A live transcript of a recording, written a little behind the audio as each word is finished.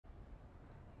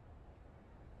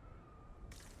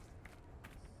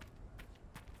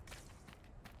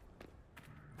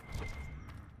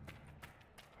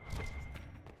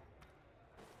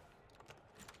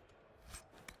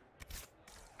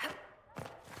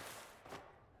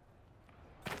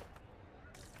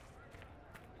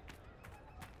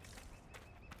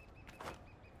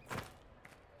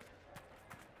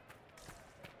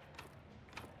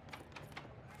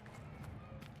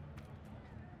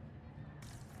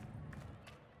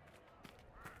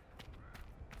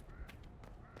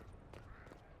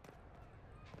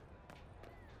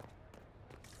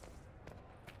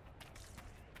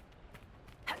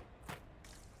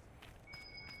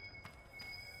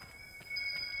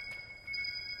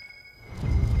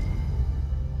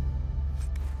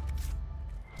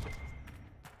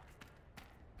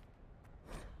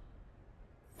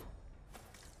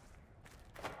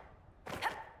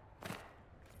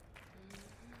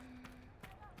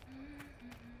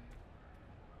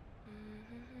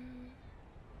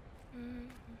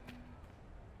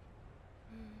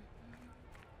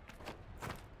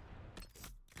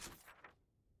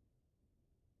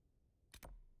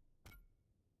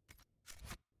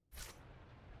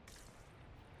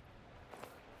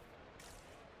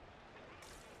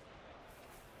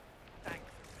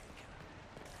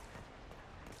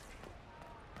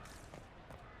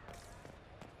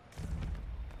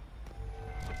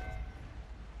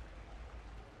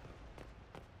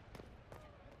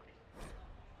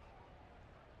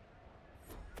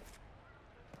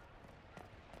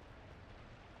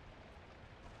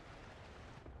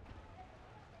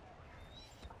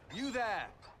You there!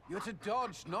 You're to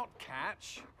dodge, not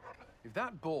catch. If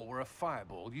that ball were a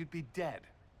fireball, you'd be dead.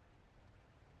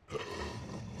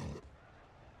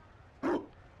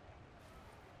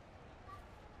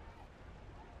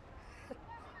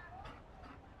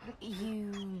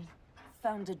 You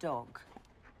found a dog?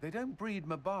 They don't breed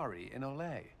Mabari in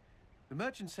Olay. The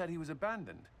merchant said he was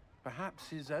abandoned. Perhaps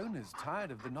his owner's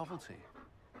tired of the novelty.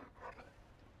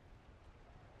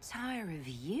 Tire of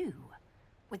you?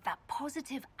 With that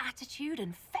positive attitude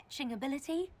and fetching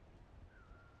ability?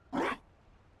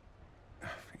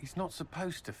 He's not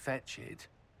supposed to fetch it.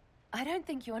 I don't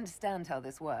think you understand how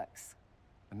this works.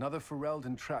 Another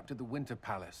Ferelden trapped at the Winter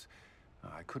Palace.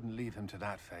 I couldn't leave him to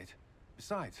that fate.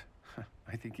 Besides,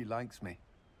 I think he likes me.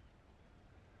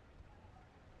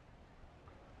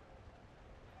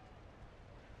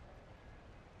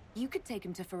 You could take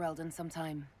him to Ferelden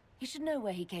sometime. He should know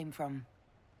where he came from.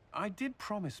 I did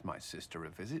promise my sister a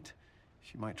visit.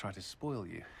 She might try to spoil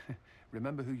you.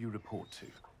 Remember who you report to.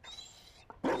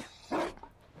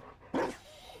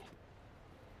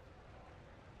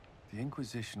 The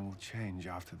Inquisition will change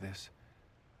after this.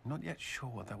 I'm not yet sure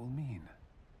what that will mean.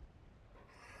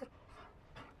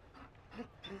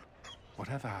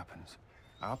 Whatever happens,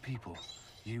 our people,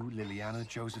 you, Liliana,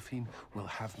 Josephine, will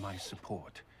have my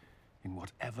support. In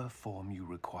whatever form you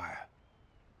require.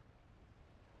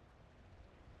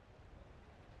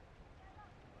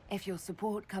 If your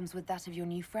support comes with that of your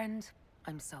new friend,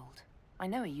 I'm sold. I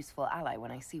know a useful ally when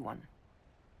I see one.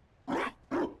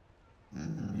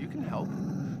 You can help.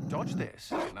 Dodge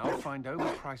this, and I'll find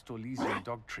overpriced Orlesian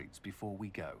dog treats before we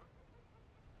go.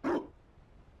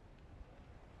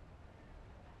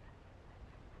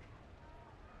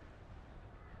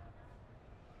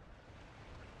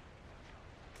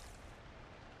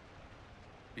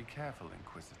 Be careful,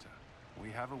 Inquisitor. We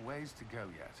have a ways to go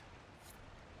yet.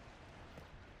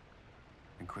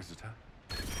 Inquisitor?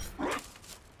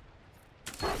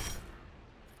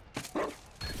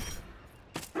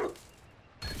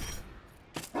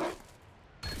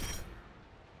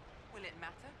 Will it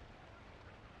matter?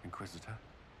 Inquisitor?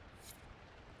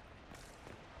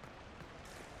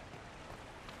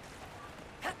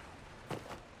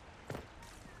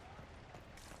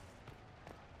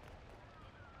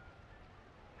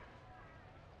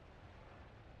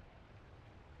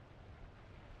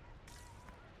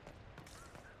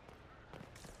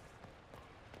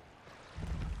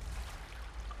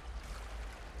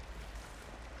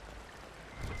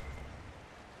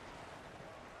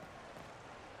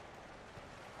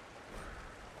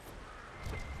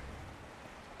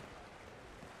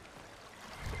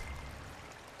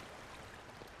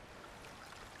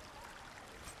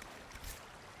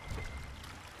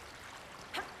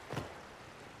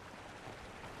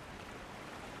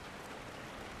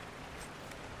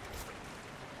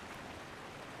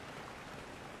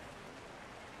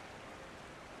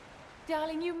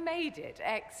 Darling, you made it.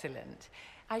 Excellent.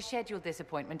 I scheduled this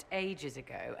appointment ages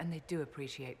ago, and they do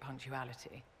appreciate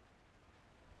punctuality.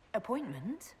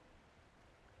 Appointment?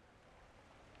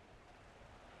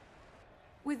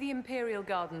 With the Imperial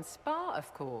Garden Spa,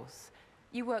 of course.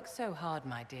 You work so hard,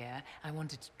 my dear. I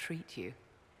wanted to treat you.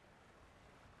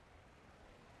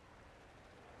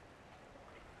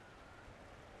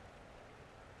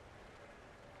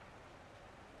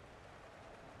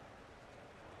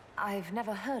 I've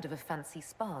never heard of a fancy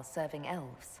spa serving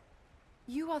elves.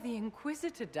 You are the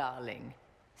Inquisitor, darling.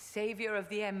 Savior of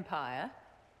the Empire.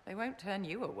 They won't turn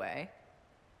you away.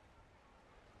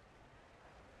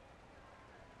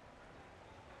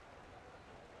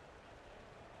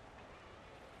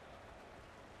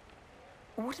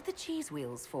 What are the cheese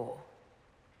wheels for?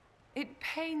 It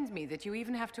pains me that you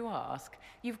even have to ask.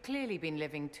 You've clearly been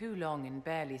living too long in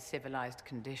barely civilized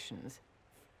conditions.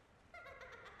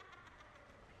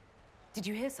 Did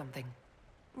you hear something?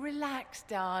 Relax,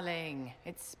 darling.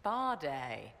 It's spa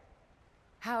day.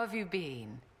 How have you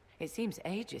been? It seems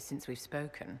ages since we've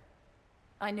spoken.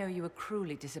 I know you were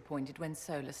cruelly disappointed when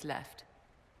Solus left.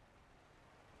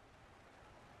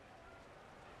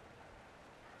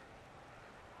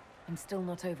 I'm still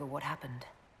not over what happened.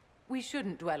 We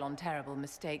shouldn't dwell on terrible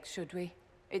mistakes, should we?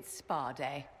 It's spa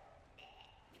day.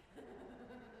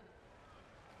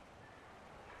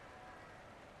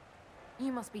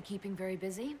 You must be keeping very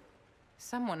busy.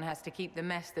 Someone has to keep the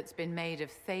mess that's been made of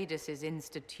Thaddeus's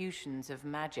institutions of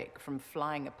magic from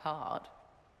flying apart.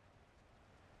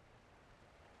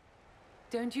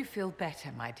 Don't you feel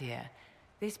better, my dear?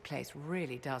 This place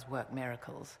really does work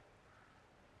miracles.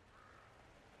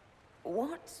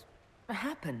 What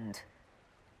happened?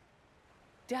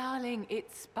 Darling,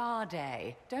 it's spa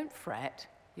day. Don't fret.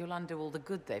 You'll undo all the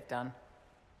good they've done.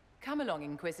 Come along,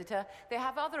 Inquisitor. They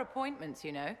have other appointments,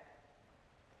 you know.